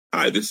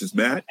Hi, this is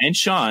Matt and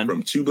Sean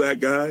from Two Black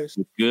Guys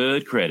with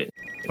Good Credit.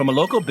 From a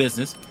local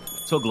business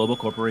to a global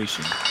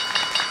corporation,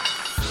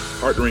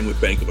 partnering with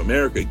Bank of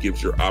America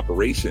gives your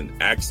operation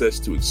access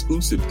to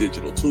exclusive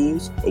digital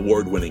tools,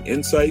 award-winning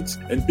insights,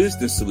 and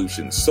business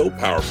solutions so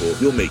powerful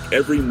you'll make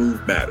every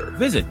move matter.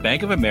 Visit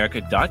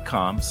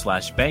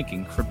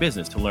bankofamerica.com/banking for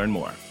business to learn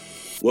more.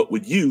 What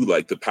would you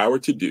like the power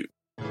to do?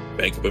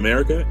 Bank of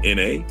America,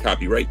 N.A.,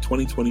 copyright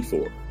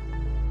 2024.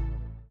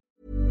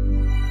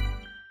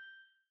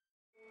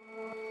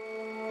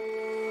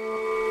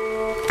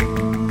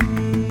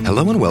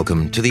 Hello and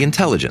welcome to The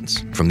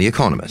Intelligence from The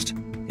Economist.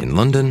 In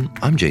London,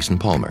 I'm Jason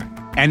Palmer.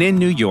 And in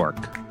New York,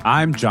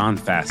 I'm John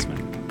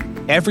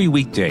Fassman. Every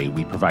weekday,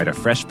 we provide a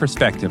fresh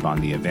perspective on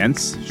the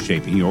events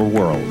shaping your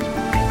world.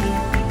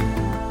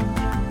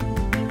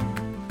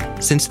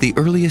 Since the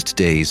earliest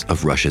days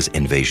of Russia's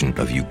invasion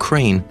of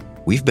Ukraine,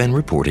 we've been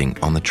reporting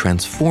on the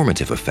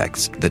transformative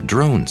effects that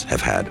drones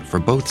have had for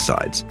both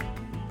sides.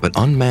 But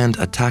unmanned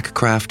attack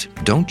craft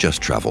don't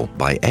just travel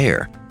by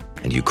air,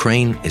 and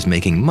Ukraine is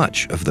making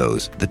much of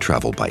those that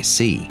travel by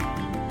sea.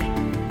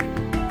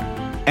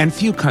 And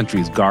few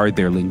countries guard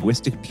their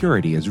linguistic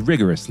purity as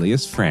rigorously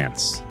as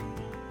France.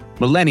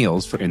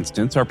 Millennials, for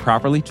instance, are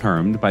properly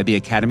termed by the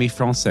Académie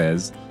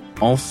Française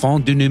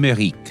enfants du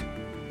numérique.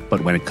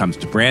 But when it comes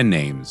to brand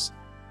names,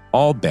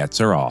 all bets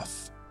are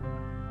off.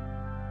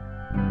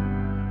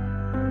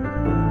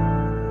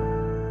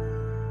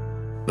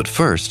 But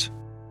first,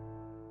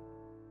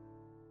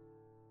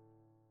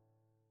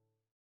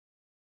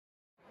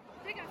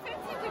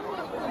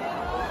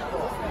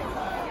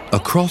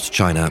 across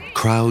China,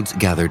 crowds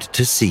gathered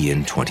to see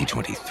in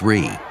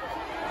 2023.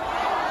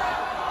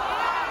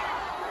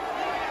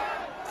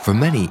 For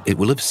many, it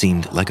will have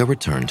seemed like a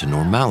return to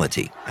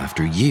normality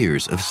after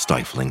years of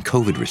stifling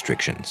COVID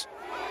restrictions.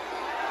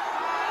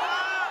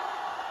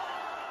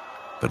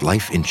 But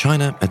life in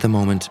China at the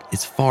moment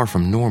is far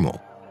from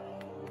normal.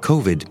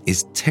 COVID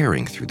is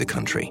tearing through the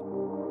country.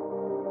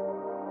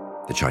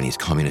 The Chinese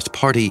Communist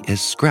Party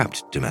has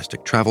scrapped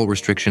domestic travel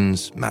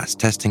restrictions, mass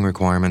testing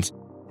requirements,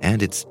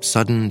 and its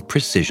sudden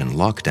precision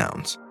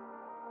lockdowns.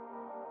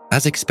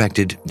 As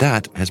expected,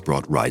 that has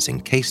brought rising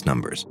case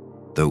numbers,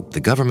 though the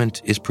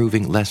government is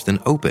proving less than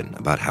open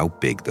about how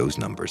big those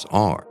numbers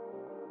are.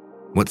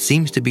 What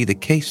seems to be the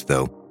case,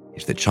 though,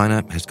 is that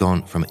China has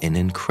gone from an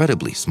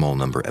incredibly small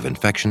number of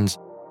infections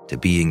to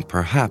being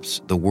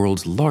perhaps the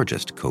world's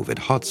largest COVID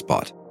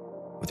hotspot,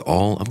 with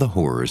all of the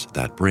horrors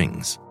that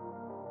brings.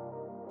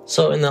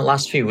 So in the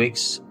last few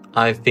weeks,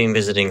 I've been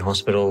visiting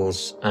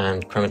hospitals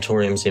and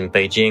crematoriums in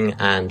Beijing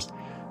and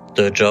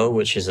Dezhou,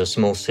 which is a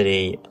small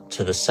city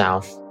to the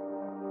south.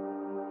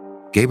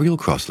 Gabriel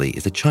Crossley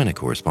is a China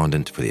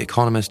correspondent for The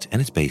Economist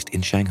and is based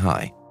in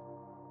Shanghai.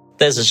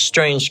 There's a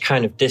strange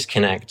kind of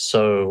disconnect.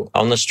 So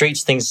on the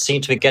streets, things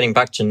seem to be getting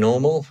back to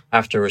normal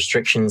after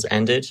restrictions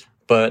ended.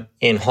 But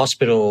in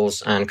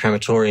hospitals and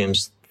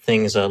crematoriums,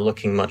 things are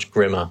looking much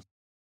grimmer.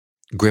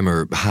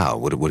 Grimmer how?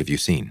 What have you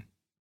seen?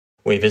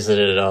 We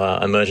visited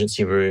an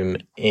emergency room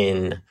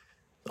in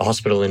a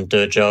hospital in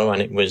Dezhou,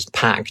 and it was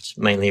packed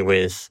mainly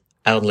with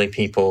elderly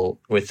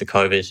people with the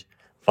COVID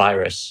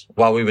virus.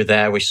 While we were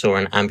there, we saw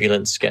an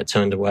ambulance get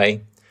turned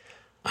away.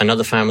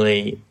 Another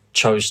family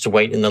chose to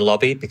wait in the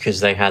lobby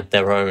because they had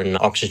their own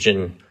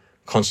oxygen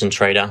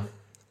concentrator.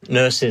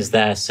 Nurses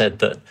there said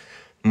that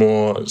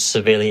more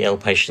severely ill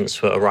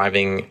patients were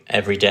arriving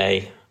every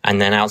day. And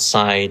then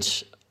outside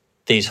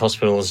these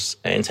hospitals'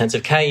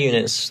 intensive care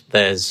units,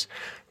 there's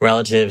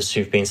relatives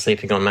who've been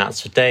sleeping on mats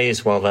for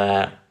days while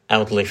their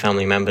elderly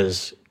family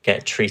members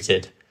get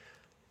treated.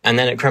 And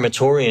then at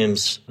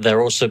crematoriums,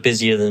 they're also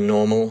busier than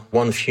normal.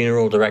 One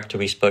funeral director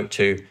we spoke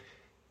to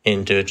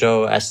in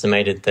Dezhou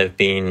estimated there have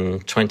been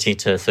 20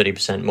 to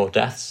 30% more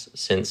deaths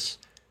since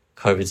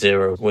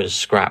COVID-0 was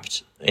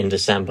scrapped in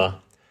December.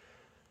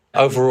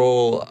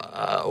 Overall,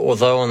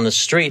 although on the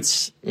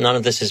streets, none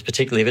of this is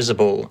particularly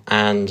visible,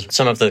 and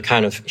some of the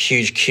kind of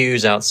huge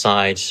queues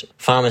outside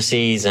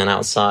pharmacies and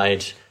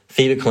outside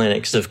fever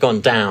clinics have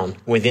gone down.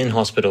 Within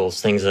hospitals,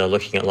 things are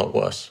looking a lot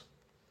worse.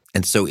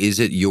 And so is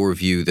it your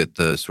view that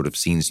the sort of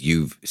scenes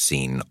you've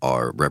seen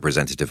are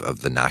representative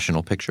of the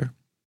national picture?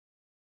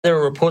 There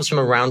are reports from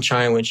around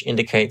China which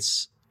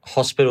indicates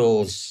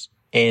hospitals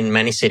in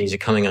many cities are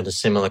coming under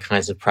similar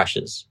kinds of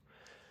pressures.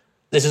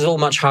 This is all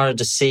much harder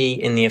to see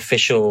in the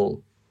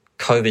official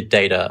COVID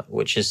data,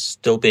 which is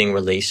still being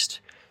released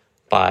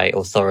by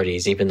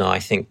authorities, even though I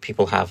think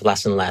people have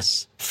less and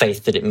less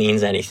faith that it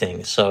means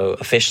anything. So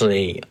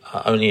officially,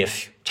 only a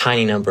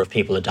tiny number of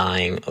people are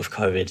dying of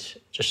COVID,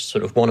 just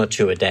sort of 1 or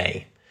 2 a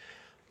day.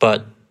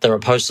 But there are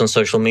posts on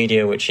social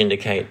media which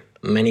indicate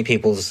many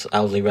people's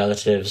elderly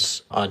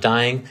relatives are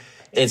dying.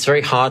 It's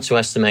very hard to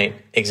estimate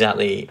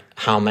exactly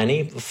how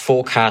many.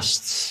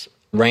 Forecasts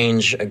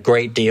range a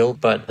great deal,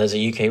 but there's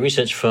a UK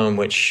research firm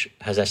which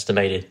has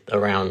estimated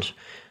around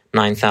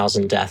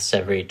 9,000 deaths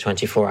every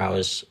 24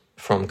 hours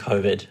from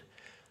COVID.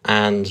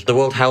 And the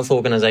World Health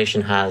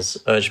Organization has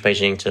urged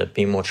Beijing to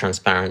be more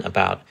transparent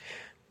about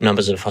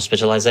numbers of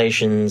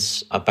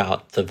hospitalizations,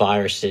 about the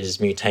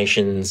virus's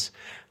mutations,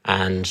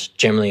 and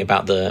generally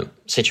about the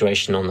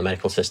situation on the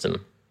medical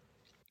system.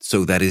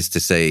 So that is to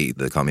say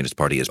the Communist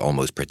Party is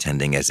almost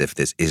pretending as if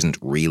this isn't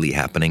really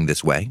happening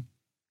this way?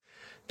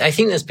 I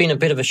think there's been a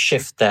bit of a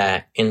shift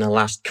there in the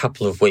last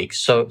couple of weeks.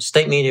 So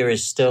state media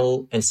is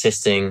still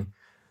insisting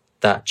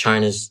that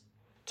China's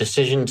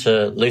decision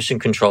to loosen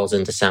controls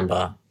in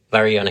December,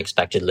 very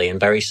unexpectedly and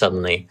very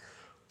suddenly,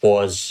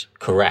 was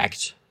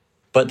correct.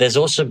 But there's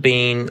also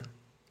been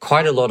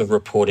quite a lot of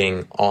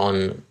reporting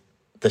on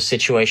the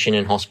situation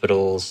in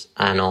hospitals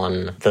and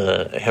on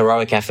the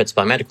heroic efforts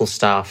by medical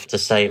staff to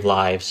save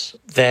lives.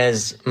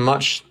 There's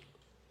much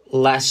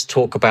less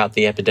talk about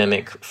the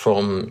epidemic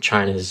from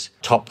China's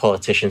top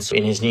politicians.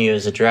 In his New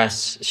Year's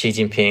address, Xi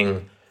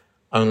Jinping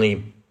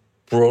only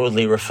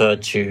broadly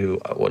referred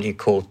to what he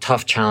called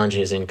tough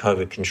challenges in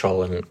COVID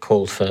control and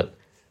called for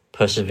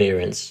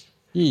perseverance.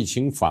 疫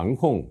情防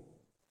控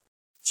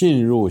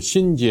进入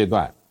新阶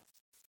段，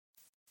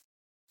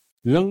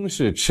仍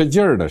是吃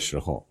劲儿的时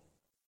候，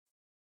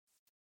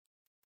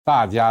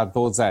大家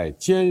都在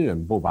坚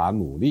韧不拔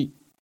努力。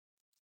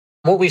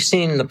What we've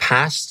seen in the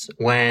past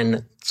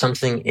when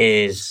something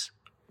is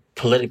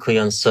politically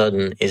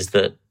uncertain is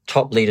that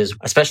top leaders,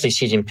 especially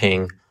Xi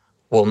Jinping,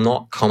 will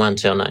not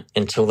comment on it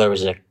until there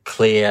is a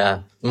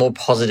clear, more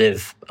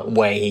positive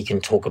way he can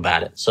talk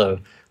about it. So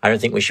I don't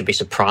think we should be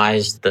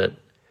surprised that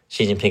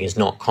Xi Jinping is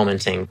not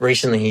commenting.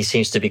 Recently, he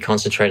seems to be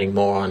concentrating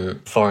more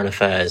on foreign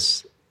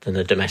affairs than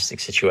the domestic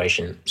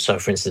situation. So,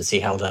 for instance,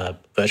 he held a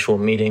virtual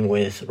meeting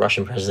with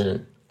Russian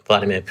President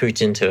Vladimir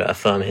Putin to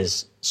affirm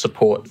his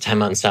support 10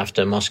 months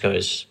after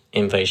Moscow's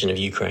invasion of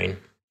Ukraine.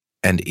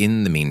 And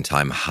in the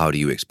meantime, how do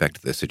you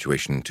expect the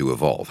situation to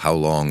evolve? How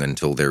long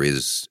until there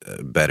is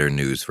better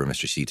news for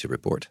Mr. Xi to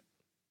report?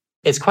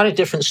 It's quite a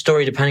different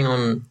story depending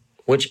on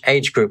which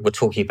age group we're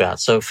talking about.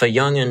 So for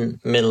young and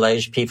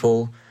middle-aged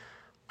people,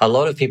 a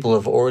lot of people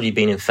have already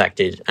been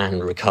infected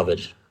and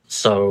recovered.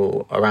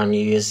 So around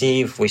New Year's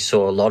Eve, we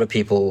saw a lot of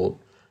people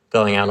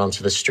going out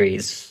onto the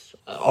streets.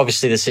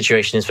 Obviously, the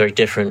situation is very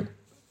different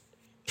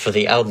for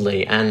the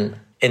elderly. And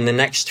in the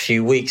next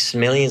few weeks,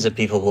 millions of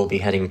people will be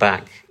heading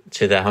back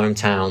to their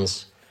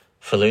hometowns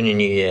for Lunar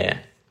New Year,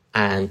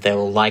 and they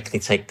will likely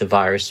take the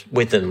virus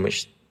with them,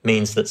 which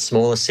means that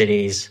smaller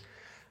cities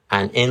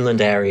and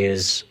inland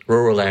areas,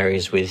 rural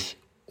areas with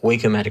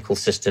weaker medical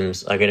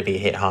systems are going to be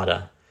hit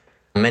harder.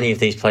 Many of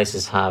these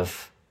places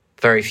have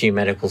very few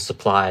medical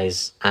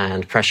supplies,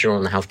 and pressure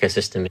on the healthcare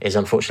system is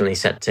unfortunately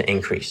set to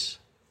increase.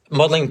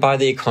 Modeling by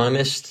The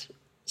Economist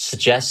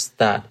suggests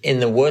that in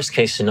the worst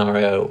case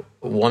scenario,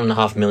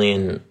 1.5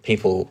 million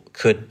people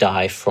could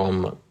die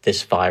from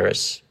this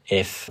virus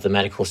if the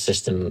medical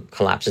system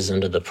collapses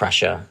under the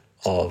pressure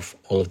of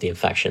all of the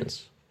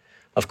infections.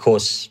 Of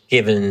course,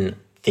 given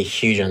the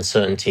huge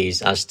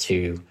uncertainties as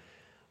to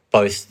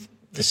both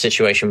the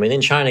situation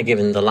within China,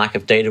 given the lack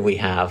of data we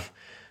have,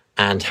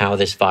 and how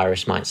this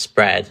virus might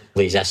spread,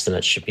 these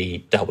estimates should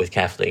be dealt with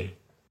carefully.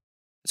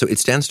 So it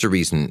stands to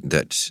reason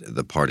that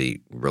the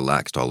party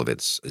relaxed all of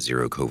its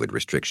zero COVID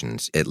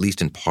restrictions, at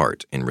least in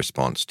part in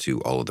response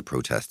to all of the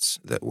protests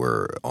that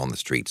were on the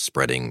streets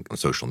spreading on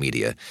social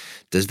media.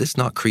 Does this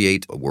not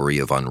create a worry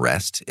of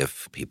unrest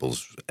if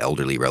people's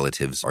elderly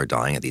relatives are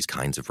dying at these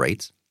kinds of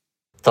rates?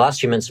 The last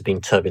few months have been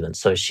turbulent.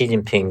 So Xi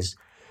Jinping's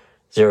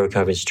zero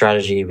COVID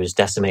strategy was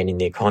decimating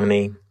the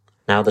economy.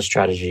 Now the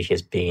strategy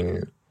has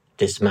been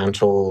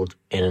dismantled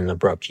in an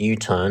abrupt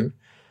U-turn.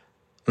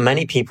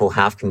 Many people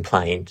have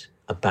complained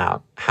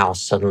about how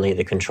suddenly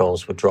the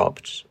controls were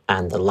dropped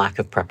and the lack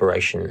of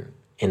preparation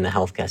in the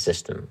healthcare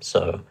system.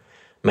 So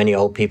many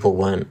old people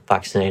weren't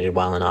vaccinated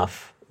well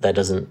enough. There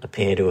doesn't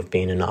appear to have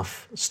been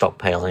enough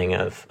stockpiling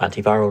of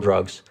antiviral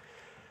drugs.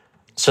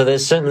 So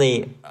there's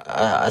certainly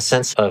a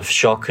sense of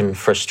shock and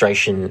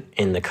frustration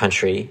in the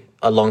country,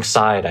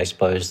 alongside, I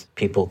suppose,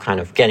 people kind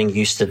of getting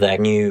used to their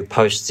new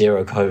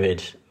post-zero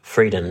COVID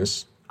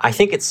freedoms. I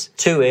think it's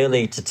too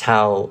early to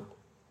tell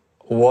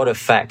what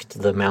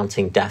effect the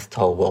mounting death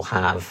toll will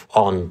have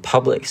on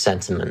public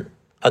sentiment.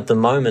 At the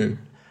moment,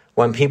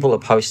 when people are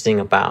posting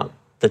about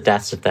the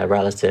deaths of their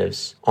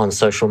relatives on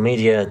social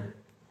media,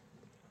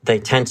 they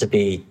tend to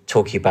be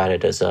talking about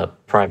it as a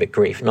private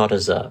grief, not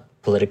as a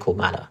political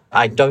matter.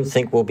 I don't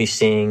think we'll be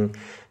seeing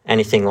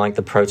anything like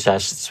the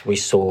protests we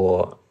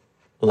saw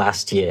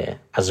last year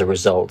as a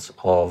result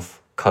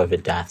of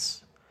COVID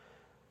deaths.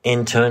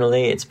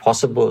 Internally, it's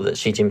possible that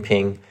Xi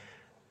Jinping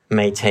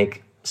may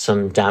take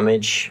some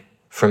damage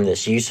from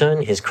this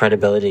U-turn. His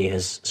credibility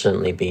has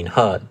certainly been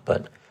hurt,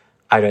 but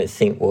I don't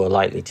think we're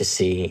likely to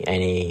see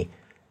any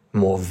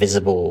more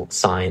visible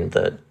sign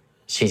that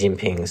Xi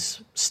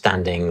Jinping's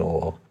standing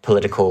or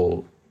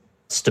political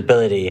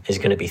stability is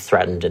going to be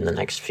threatened in the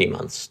next few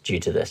months due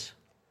to this.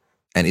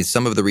 And is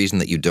some of the reason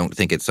that you don't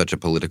think it's such a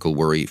political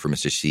worry for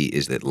Mr. Xi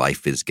is that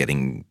life is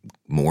getting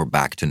more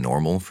back to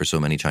normal for so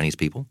many Chinese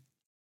people?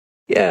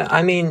 Yeah,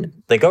 I mean,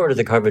 they got rid of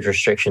the COVID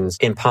restrictions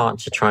in part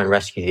to try and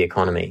rescue the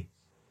economy.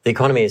 The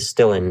economy is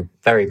still in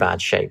very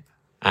bad shape.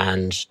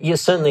 And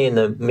certainly in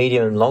the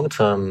medium and long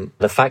term,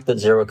 the fact that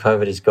zero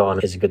COVID is gone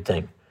is a good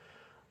thing.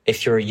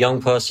 If you're a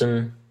young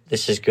person,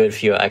 this is good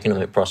for your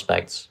economic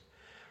prospects.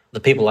 The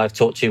people I've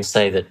talked to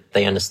say that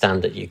they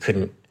understand that you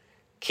couldn't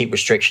keep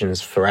restrictions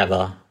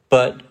forever.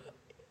 But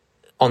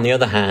on the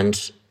other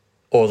hand,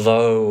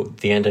 although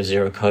the end of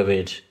zero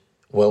COVID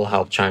will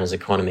help China's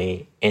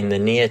economy, in the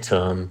near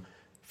term,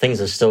 things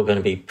are still going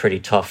to be pretty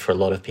tough for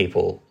a lot of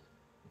people.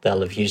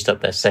 They'll have used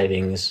up their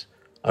savings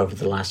over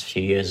the last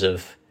few years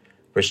of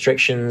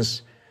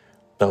restrictions.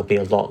 They'll be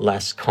a lot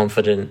less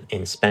confident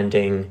in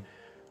spending.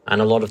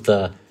 And a lot of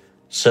the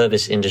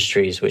service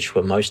industries, which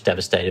were most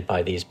devastated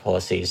by these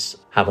policies,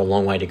 have a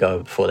long way to go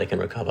before they can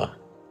recover.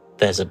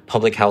 There's a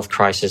public health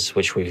crisis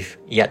which we've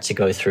yet to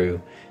go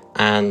through,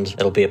 and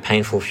it'll be a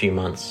painful few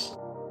months.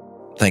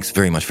 Thanks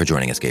very much for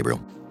joining us, Gabriel.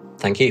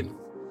 Thank you.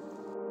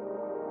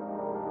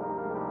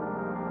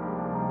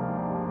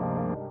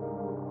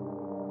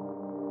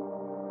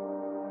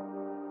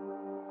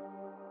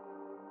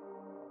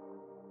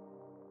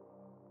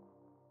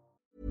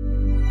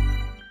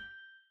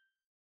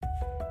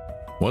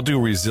 What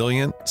do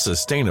resilient,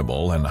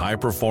 sustainable, and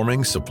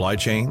high-performing supply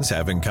chains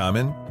have in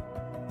common?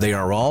 They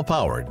are all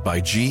powered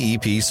by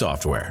GEP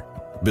software.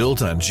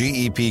 Built on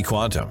GEP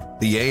Quantum,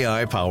 the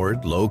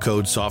AI-powered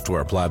low-code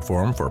software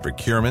platform for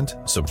procurement,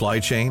 supply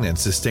chain, and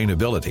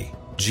sustainability,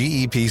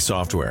 GEP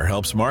software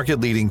helps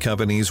market-leading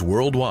companies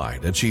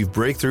worldwide achieve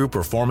breakthrough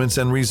performance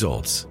and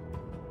results.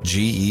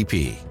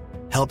 GEP,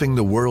 helping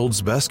the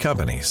world's best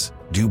companies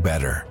do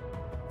better.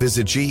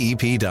 Visit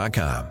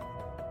GEP.com.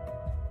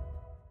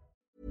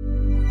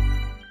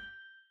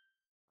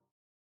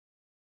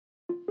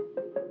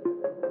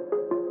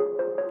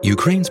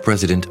 Ukraine's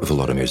President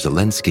Volodymyr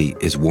Zelensky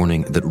is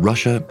warning that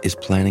Russia is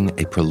planning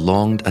a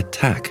prolonged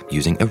attack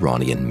using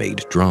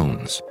Iranian-made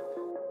drones.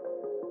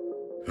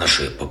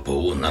 Нашої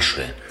ППО,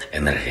 нашої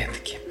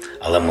енергетики.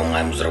 Але ми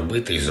маємо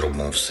зробити і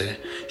зробимо все,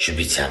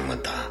 щоб ця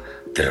мета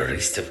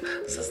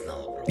терористів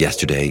зазнала.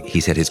 Yesterday,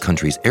 he said his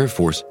country's air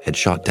force had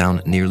shot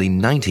down nearly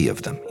 90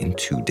 of them in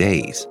 2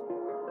 days.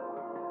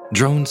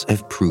 Drones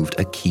have proved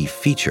a key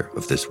feature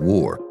of this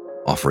war,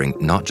 offering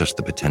not just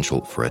the potential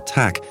for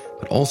attack,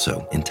 but also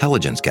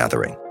intelligence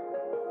gathering.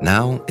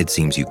 Now, it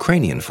seems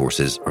Ukrainian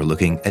forces are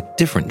looking at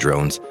different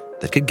drones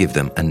that could give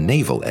them a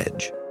naval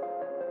edge.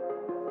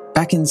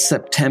 Back in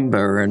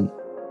September, an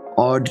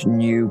odd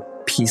new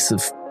piece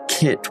of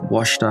kit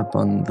washed up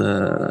on the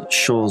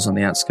shores on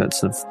the outskirts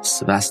of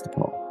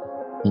Sevastopol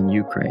in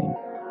Ukraine.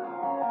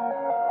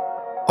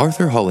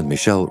 Arthur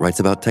Holland-Michel writes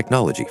about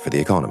technology for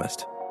The Economist.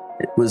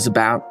 It was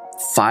about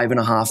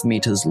 5.5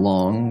 meters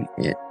long.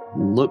 It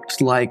looked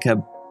like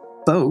a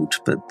boat,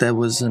 but there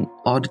was an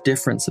odd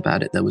difference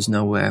about it. There was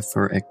nowhere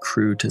for a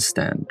crew to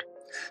stand.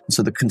 And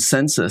so the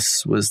consensus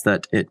was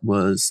that it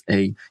was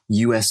a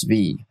USV,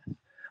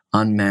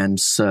 unmanned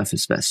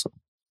surface vessel.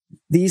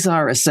 These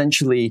are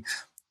essentially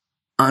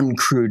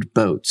uncrewed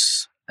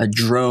boats, a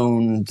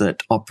drone that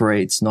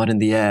operates not in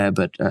the air,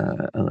 but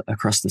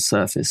across the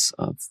surface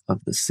of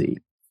the sea.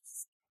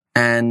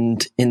 And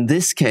in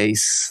this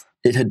case,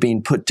 it had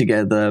been put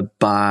together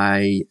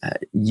by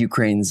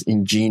Ukraine's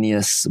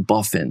ingenious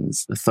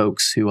boffins, the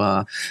folks who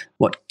are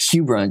what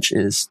Q Branch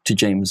is to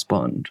James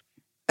Bond.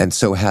 And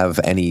so have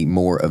any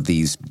more of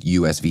these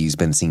USVs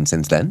been seen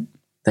since then?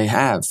 They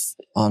have.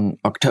 On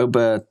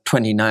October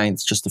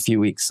 29th, just a few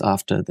weeks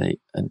after they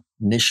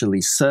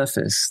initially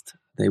surfaced,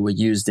 they were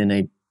used in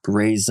a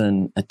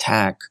brazen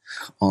attack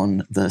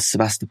on the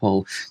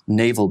Sevastopol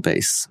naval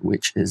base,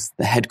 which is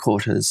the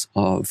headquarters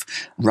of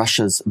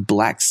Russia's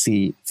Black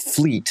Sea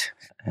Fleet.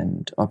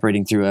 And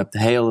operating through a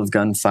hail of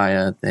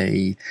gunfire,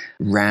 they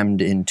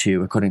rammed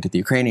into, according to the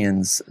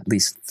Ukrainians, at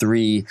least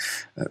 3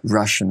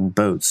 Russian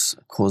boats,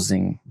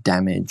 causing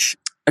damage.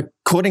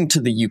 According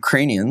to the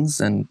Ukrainians,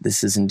 and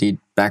this is indeed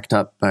backed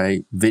up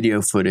by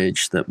video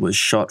footage that was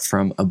shot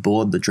from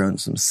aboard the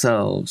drones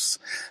themselves,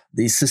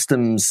 these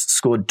systems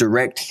scored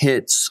direct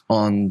hits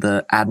on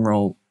the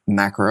Admiral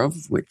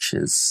Makarov, which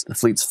is the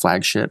fleet's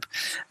flagship,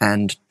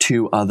 and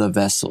 2 other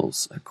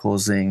vessels,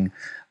 causing,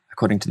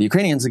 according to the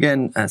Ukrainians,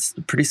 again,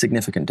 pretty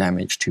significant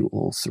damage to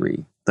all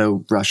 3,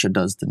 though Russia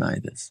does deny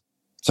this.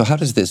 So how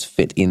does this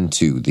fit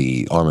into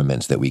the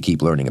armaments that we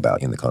keep learning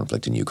about in the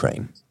conflict in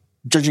Ukraine?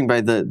 Judging by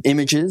the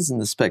images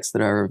and the specs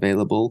that are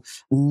available,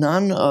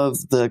 none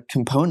of the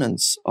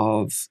components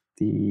of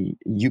the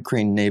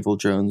Ukraine naval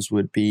drones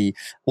would be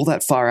all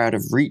that far out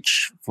of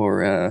reach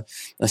for a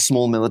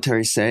small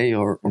military, say,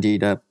 or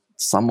indeed a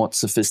somewhat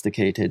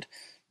sophisticated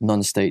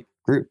non-state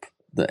group.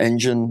 The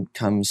engine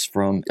comes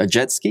from a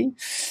jet ski.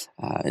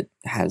 It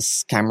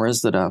has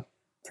cameras that are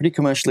pretty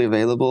commercially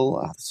available,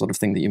 the sort of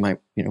thing that you might,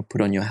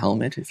 put on your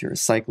helmet if you're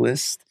a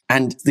cyclist.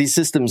 And these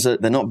systems,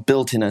 they're not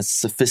built in a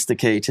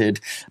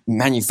sophisticated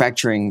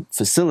manufacturing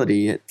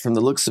facility. From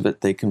the looks of it,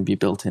 they can be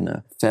built in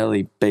a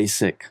fairly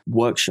basic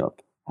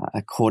workshop.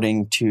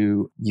 According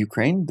to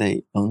Ukraine,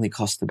 they only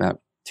cost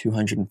about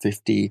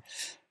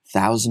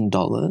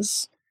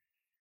 $250,000.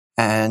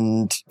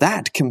 And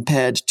that,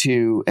 compared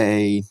to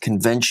a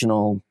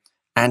conventional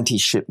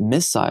anti-ship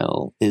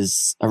missile,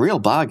 is a real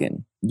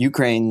bargain.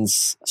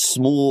 Ukraine's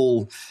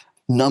small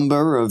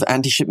number of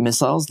anti-ship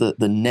missiles, the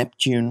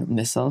Neptune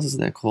missiles, as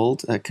they're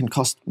called, can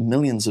cost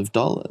millions of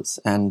dollars,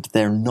 and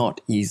they're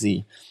not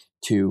easy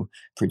to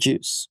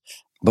produce.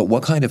 But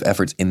what kind of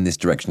efforts in this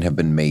direction have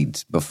been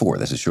made before?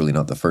 This is surely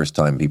not the first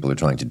time people are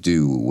trying to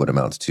do what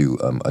amounts to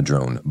a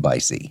drone by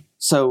sea.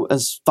 So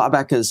as far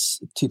back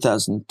as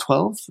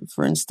 2012,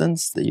 for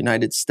instance, the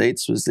United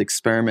States was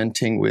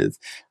experimenting with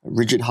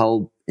rigid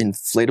hull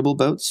inflatable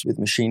boats with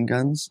machine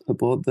guns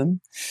aboard them.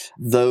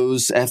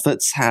 Those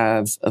efforts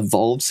have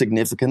evolved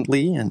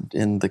significantly, and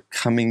in the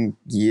coming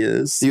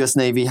years, the US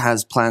Navy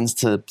has plans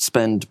to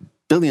spend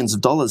billions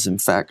of dollars, in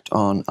fact,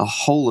 on a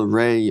whole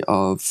array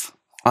of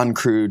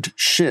uncrewed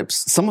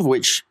ships, some of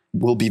which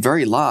will be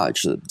very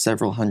large,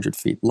 several hundred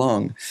feet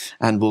long,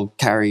 and will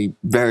carry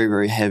very,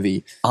 very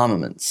heavy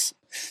armaments.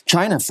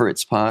 China, for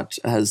its part,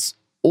 has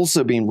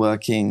also been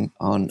working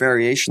on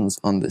variations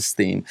on this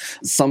theme.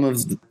 Some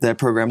of their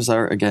programs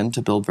are, again,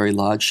 to build very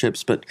large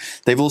ships, but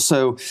they've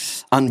also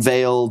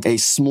unveiled a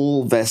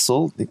small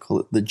vessel, they call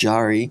it the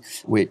Jari,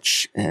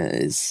 which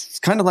is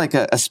kind of like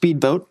a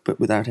speedboat, but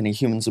without any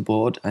humans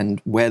aboard.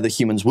 And where the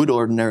humans would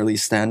ordinarily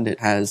stand,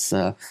 it has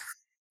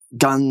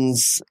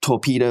guns,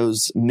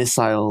 torpedoes,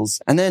 missiles,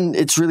 and then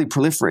it's really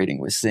proliferating.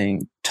 We're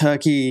seeing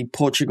Turkey,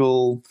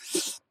 Portugal,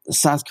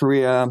 South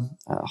Korea,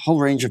 a whole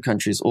range of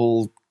countries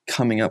all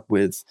coming up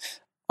with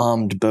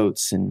armed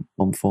boats in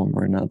one form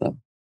or another.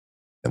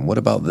 And what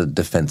about the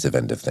defensive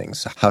end of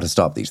things? How to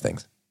stop these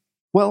things?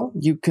 Well,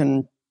 you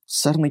can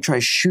certainly try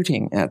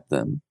shooting at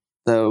them,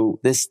 though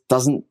this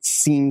doesn't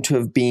seem to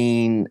have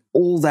been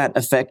all that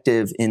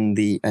effective in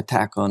the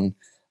attack on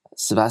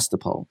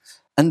Sevastopol.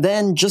 And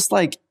then, just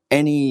like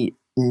any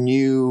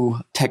new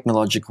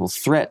technological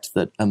threat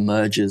that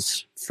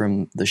emerges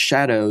from the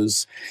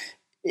shadows,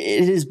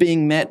 it is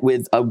being met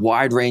with a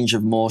wide range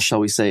of more,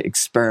 shall we say,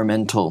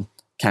 experimental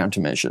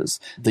countermeasures.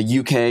 The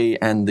UK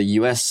and the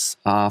US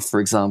are, for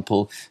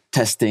example,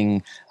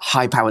 testing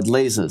high-powered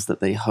lasers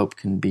that they hope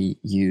can be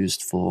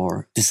used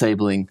for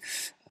disabling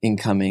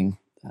incoming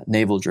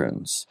naval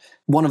drones.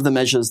 One of the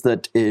measures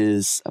that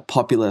is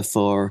popular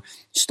for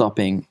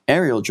stopping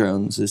aerial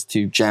drones is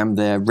to jam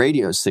their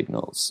radio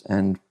signals.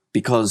 And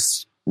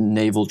because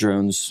naval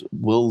drones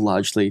will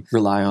largely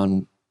rely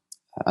on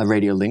a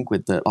radio link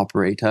with the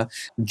operator,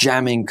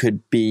 jamming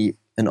could be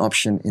an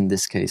option in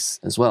this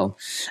case as well.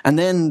 And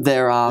then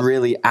there are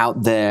really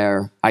out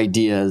there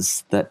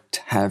ideas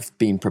that have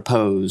been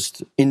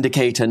proposed.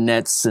 Indicator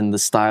nets in the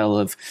style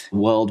of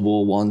World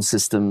War I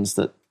systems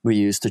that we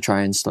used to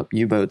try and stop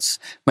U-boats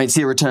might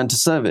see a return to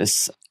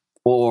service.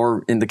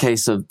 Or in the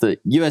case of the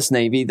US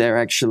Navy, they're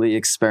actually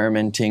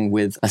experimenting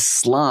with a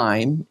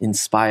slime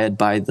inspired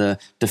by the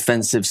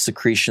defensive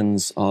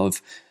secretions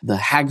of the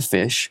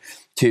hagfish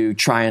to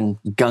try and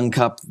gunk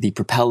up the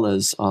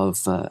propellers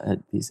of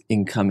these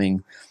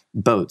incoming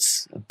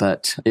boats.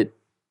 But it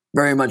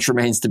very much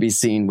remains to be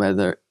seen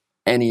whether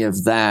any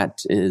of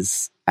that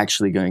is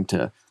actually going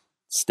to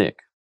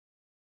stick.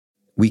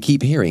 We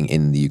keep hearing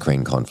in the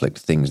Ukraine conflict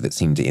things that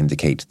seem to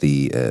indicate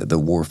the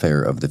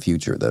warfare of the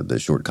future, the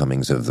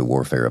shortcomings of the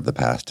warfare of the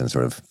past and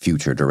sort of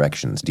future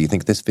directions. Do you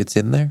think this fits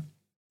in there?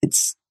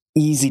 It's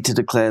easy to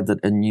declare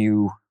that a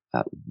new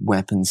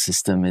weapon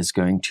system is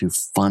going to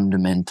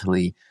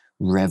fundamentally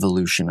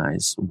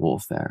revolutionize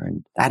warfare,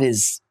 and that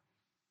is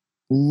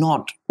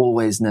not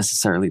always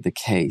necessarily the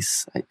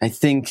case. I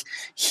think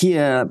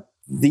here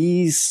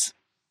these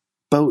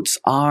boats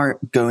are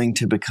going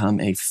to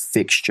become a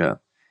fixture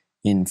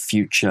in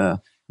future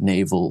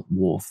naval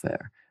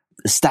warfare.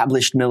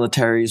 Established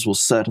militaries will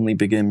certainly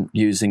begin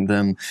using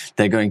them.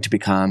 They're going to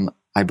become,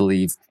 I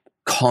believe,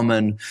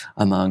 common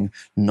among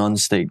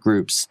non-state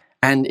groups.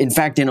 And in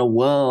fact, in a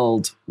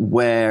world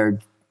where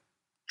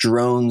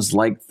drones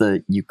like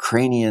the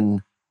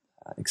Ukrainian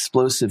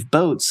explosive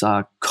boats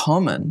are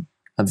common,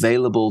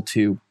 available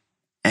to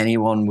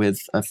anyone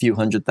with a few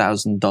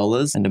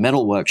 $100,000 and a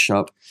metal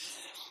workshop,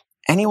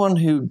 anyone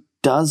who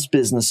does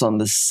business on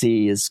the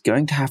sea is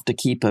going to have to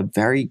keep a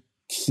very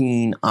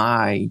keen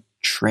eye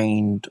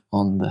trained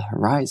on the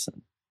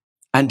horizon.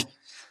 And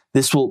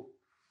this will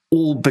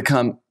all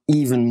become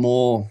even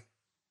more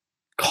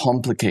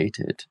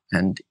complicated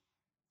and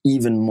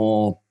even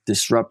more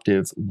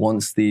disruptive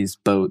once these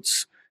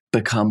boats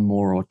become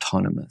more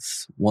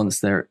autonomous, once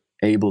they're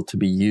able to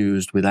be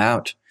used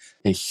without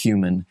a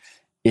human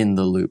in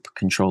the loop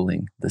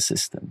controlling the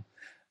system.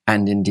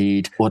 And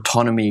indeed,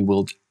 autonomy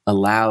will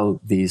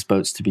allow these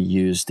boats to be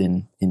used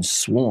in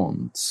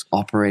swarms,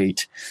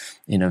 operate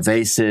in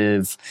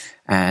evasive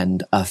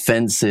and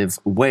offensive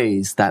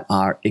ways that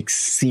are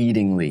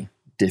exceedingly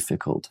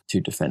difficult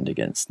to defend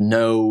against.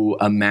 No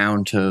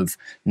amount of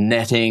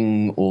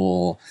netting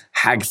or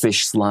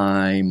hagfish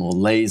slime or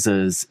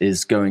lasers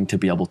is going to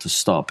be able to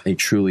stop a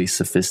truly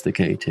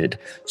sophisticated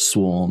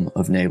swarm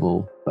of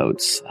naval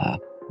boats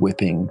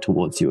whipping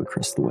towards you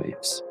across the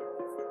waves.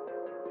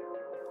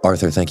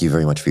 Arthur, thank you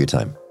very much for your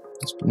time.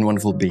 It's been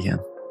wonderful to be here.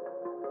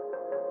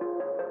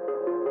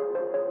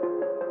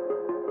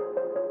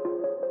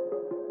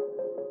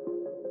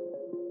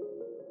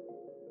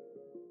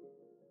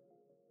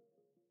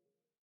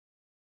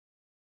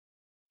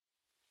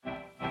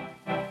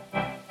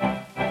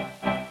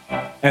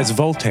 As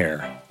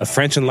Voltaire, a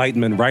French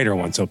Enlightenment writer,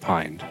 once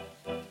opined,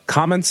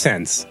 common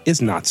sense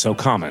is not so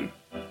common.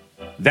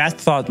 That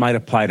thought might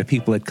apply to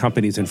people at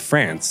companies in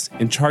France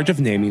in charge of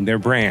naming their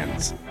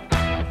brands.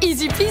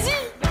 Easy peasy.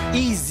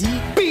 Easy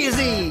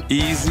peasy.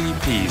 Easy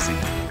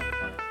peasy.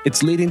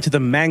 It's leading to the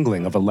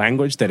mangling of a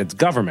language that its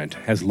government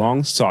has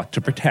long sought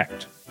to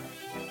protect.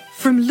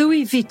 From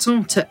Louis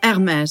Vuitton to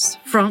Hermès,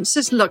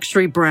 France's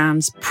luxury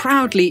brands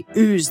proudly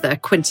ooze their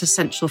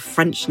quintessential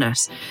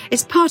Frenchness.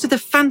 It's part of the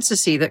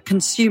fantasy that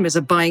consumers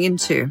are buying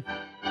into.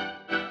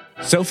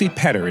 Sophie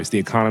Petter is The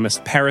Economist's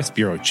Paris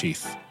bureau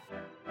chief.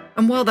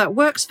 And while that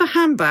works for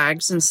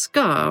handbags and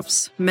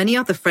scarves, many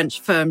other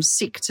French firms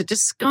seek to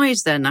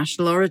disguise their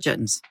national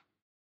origins.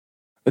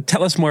 But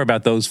tell us more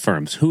about those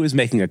firms. Who is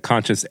making a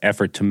conscious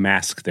effort to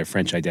mask their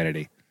French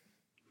identity?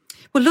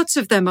 Well, lots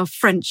of them are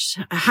French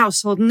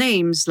household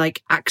names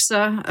like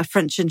AXA, a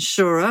French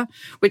insurer,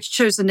 which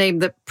chose a name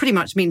that pretty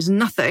much means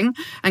nothing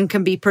and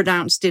can be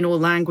pronounced in all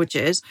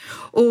languages,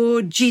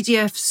 or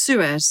GDF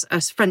Suez,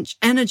 a French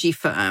energy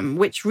firm,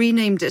 which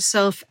renamed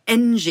itself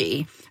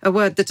Engie, a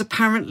word that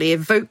apparently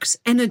evokes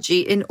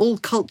energy in all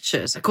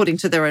cultures, according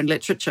to their own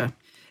literature.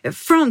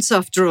 France,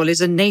 after all,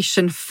 is a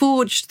nation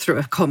forged through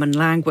a common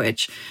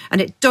language, and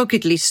it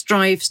doggedly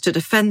strives to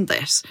defend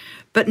this.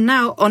 But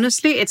now,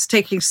 honestly, it's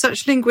taking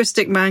such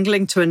linguistic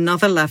mangling to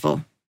another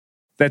level.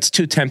 That's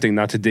too tempting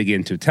not to dig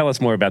into. Tell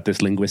us more about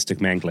this linguistic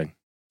mangling.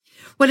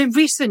 Well, in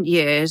recent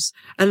years,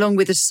 along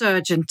with a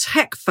surge in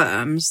tech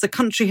firms, the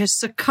country has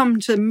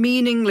succumbed to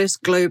meaningless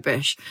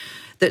globish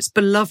that's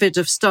beloved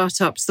of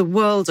startups the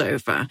world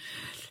over.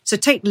 So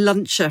take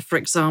Luncher, for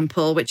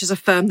example, which is a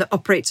firm that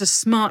operates a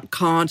smart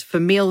card for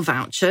meal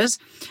vouchers.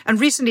 And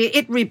recently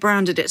it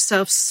rebranded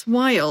itself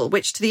Swile,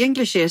 which to the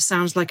English ear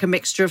sounds like a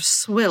mixture of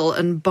swill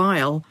and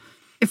bile.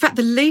 In fact,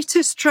 the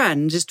latest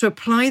trend is to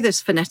apply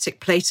this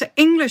phonetic play to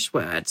English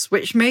words,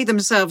 which may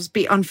themselves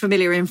be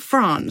unfamiliar in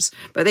France,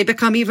 but they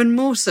become even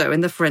more so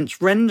in the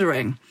French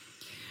rendering.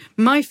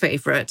 My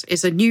favourite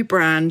is a new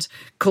brand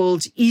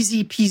called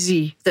Easy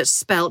Peasy that's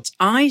spelt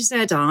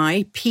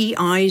I-Z-I-P-I-Z-I.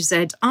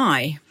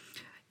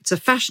 It's a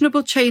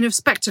fashionable chain of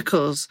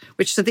spectacles,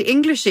 which to the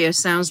English ear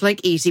sounds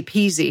like easy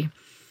peasy.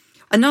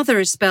 Another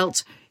is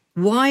spelt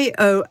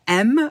Y-O-M-O-N-I,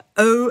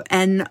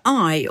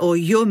 or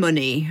Your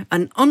Money,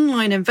 an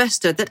online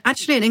investor that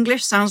actually in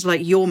English sounds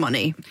like Your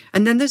Money.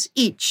 And then there's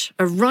Each,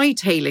 a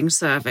ride-hailing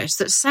service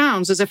that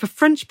sounds as if a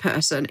French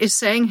person is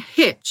saying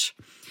hitch.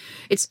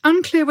 It's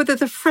unclear whether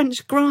the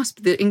French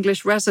grasp the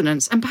English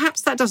resonance, and perhaps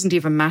that doesn't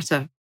even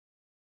matter.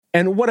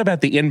 And what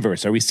about the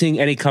inverse? Are we seeing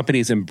any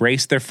companies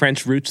embrace their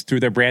French roots through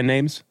their brand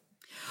names?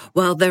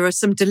 Well, there are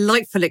some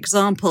delightful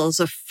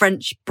examples of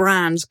French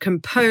brands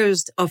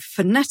composed of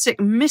phonetic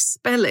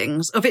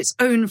misspellings of its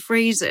own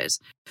phrases.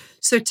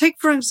 So take,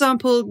 for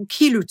example,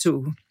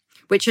 Kiloutou,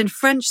 which in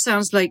French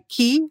sounds like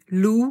qui,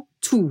 lou,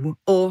 tout,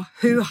 or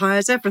who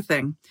hires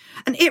everything.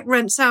 And it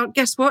rents out,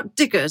 guess what,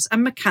 diggers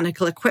and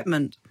mechanical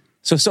equipment.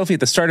 So, Sophie,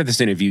 at the start of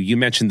this interview, you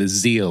mentioned the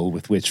zeal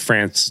with which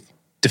France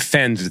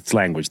defends its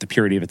language, the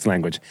purity of its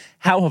language.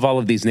 How have all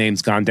of these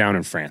names gone down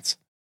in France?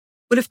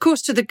 Well, of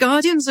course, to the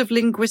guardians of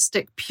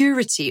linguistic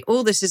purity,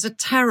 all this is a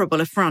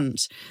terrible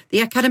affront. The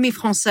Académie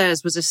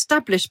Française was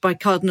established by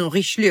Cardinal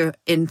Richelieu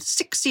in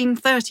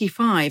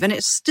 1635, and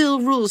it still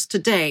rules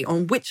today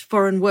on which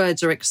foreign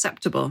words are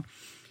acceptable.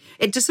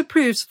 It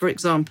disapproves, for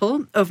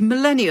example, of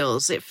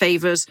millennials. It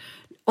favours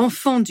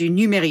enfants du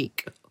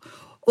numérique,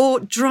 or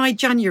dry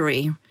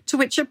January, to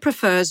which it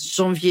prefers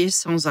janvier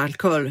sans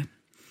alcool.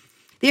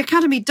 The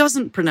Academy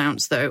doesn't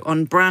pronounce, though,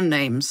 on brand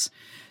names.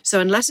 So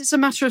unless it's a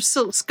matter of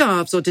silk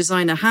scarves or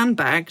designer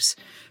handbags,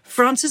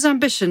 France's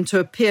ambition to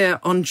appear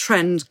on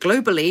trend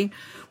globally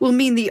will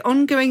mean the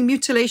ongoing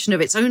mutilation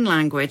of its own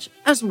language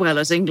as well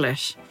as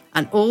English.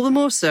 And all the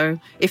more so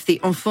if the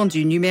enfants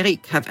du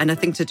numérique have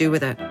anything to do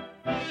with it.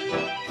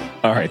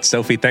 All right,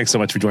 Sophie, thanks so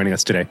much for joining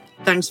us today.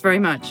 Thanks very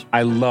much.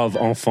 I love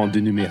enfants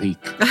du numérique.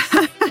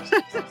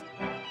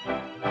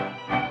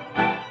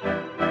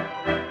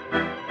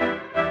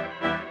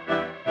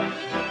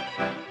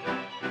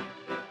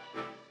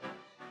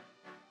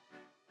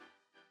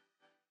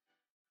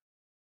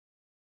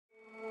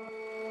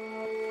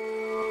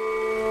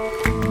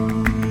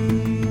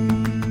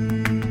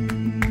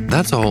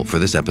 That's all for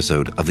this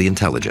episode of The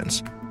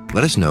Intelligence.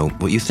 Let us know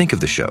what you think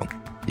of the show.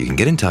 You can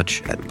get in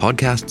touch at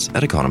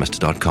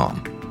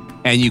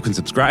podcasts@economist.com. And you can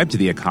subscribe to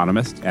The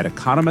Economist at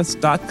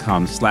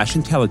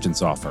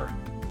economist.com/intelligence offer.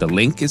 The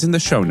link is in the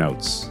show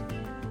notes.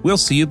 We'll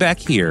see you back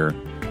here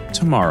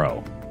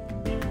tomorrow.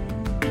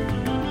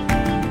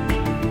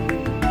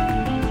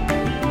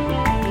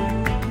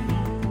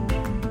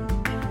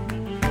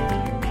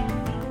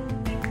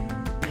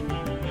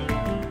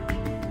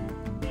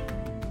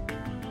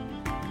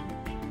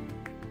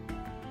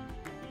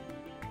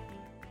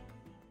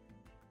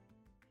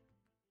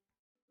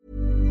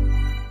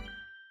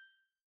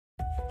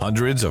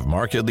 Hundreds of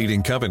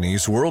market-leading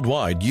companies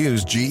worldwide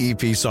use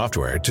GEP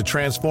software to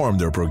transform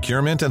their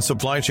procurement and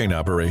supply chain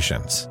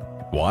operations.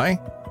 Why?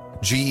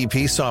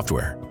 GEP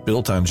Software,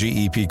 built on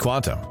GEP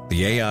Quantum,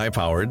 the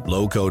AI-powered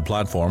low-code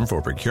platform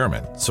for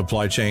procurement,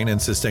 supply chain, and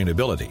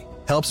sustainability,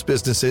 helps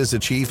businesses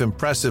achieve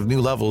impressive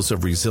new levels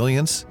of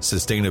resilience,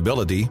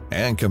 sustainability,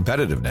 and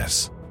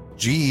competitiveness.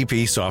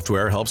 GEP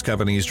Software helps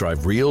companies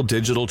drive real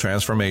digital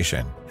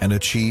transformation and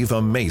achieve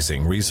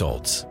amazing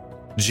results.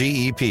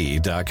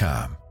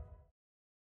 GEP.com.